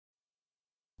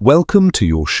Welcome to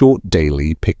your short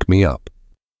daily pick-me-up.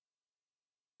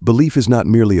 Belief is not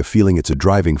merely a feeling, it's a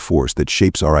driving force that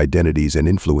shapes our identities and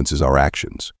influences our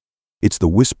actions. It's the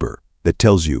whisper that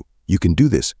tells you, you can do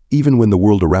this, even when the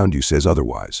world around you says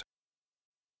otherwise.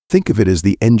 Think of it as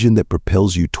the engine that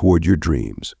propels you toward your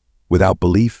dreams. Without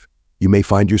belief, you may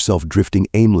find yourself drifting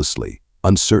aimlessly,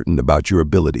 uncertain about your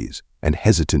abilities, and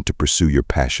hesitant to pursue your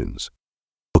passions.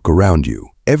 Look around you.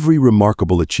 Every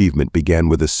remarkable achievement began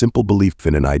with a simple belief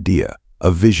in an idea,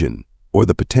 a vision, or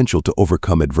the potential to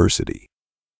overcome adversity.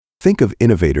 Think of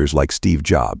innovators like Steve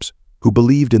Jobs, who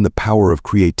believed in the power of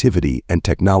creativity and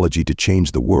technology to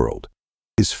change the world.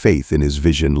 His faith in his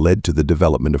vision led to the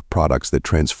development of products that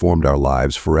transformed our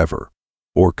lives forever.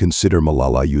 Or consider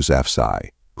Malala Yousafzai,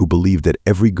 who believed that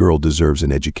every girl deserves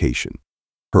an education.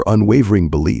 Her unwavering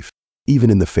belief, even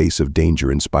in the face of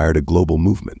danger, inspired a global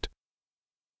movement.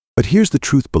 But here's the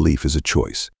truth: belief is a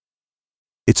choice.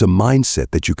 It's a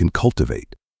mindset that you can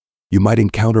cultivate. You might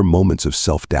encounter moments of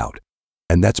self-doubt,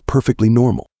 and that's perfectly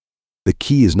normal. The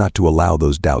key is not to allow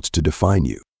those doubts to define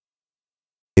you.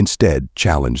 Instead,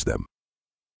 challenge them.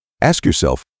 Ask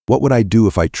yourself, what would I do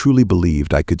if I truly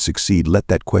believed I could succeed? Let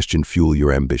that question fuel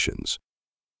your ambitions.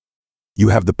 You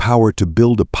have the power to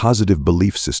build a positive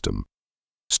belief system.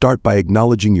 Start by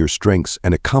acknowledging your strengths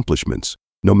and accomplishments,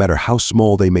 no matter how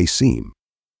small they may seem.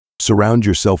 Surround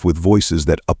yourself with voices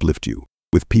that uplift you,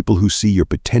 with people who see your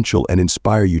potential and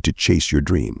inspire you to chase your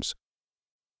dreams.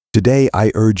 Today,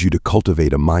 I urge you to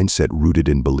cultivate a mindset rooted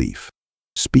in belief.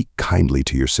 Speak kindly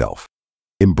to yourself.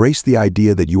 Embrace the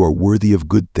idea that you are worthy of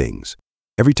good things.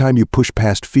 Every time you push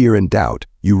past fear and doubt,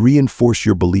 you reinforce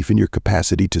your belief in your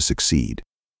capacity to succeed.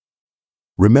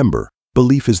 Remember,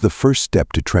 belief is the first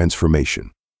step to transformation.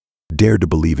 Dare to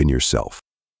believe in yourself.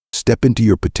 Step into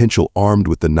your potential armed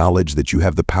with the knowledge that you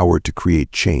have the power to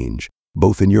create change,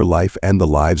 both in your life and the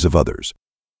lives of others.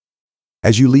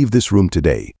 As you leave this room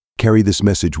today, carry this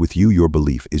message with you: your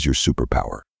belief is your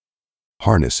superpower.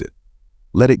 Harness it.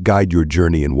 Let it guide your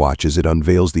journey and watch as it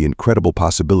unveils the incredible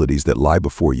possibilities that lie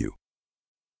before you.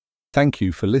 Thank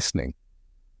you for listening.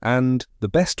 And the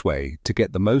best way to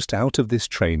get the most out of this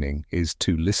training is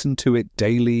to listen to it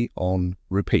daily on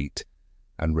repeat.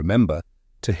 And remember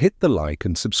to hit the like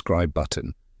and subscribe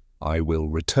button. I will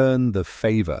return the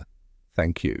favor.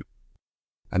 Thank you.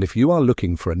 And if you are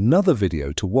looking for another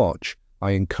video to watch,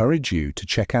 I encourage you to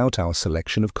check out our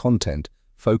selection of content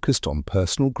focused on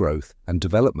personal growth and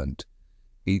development.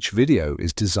 Each video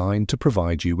is designed to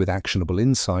provide you with actionable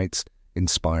insights,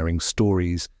 inspiring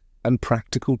stories, and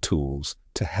practical tools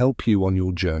to help you on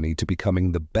your journey to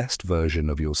becoming the best version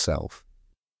of yourself.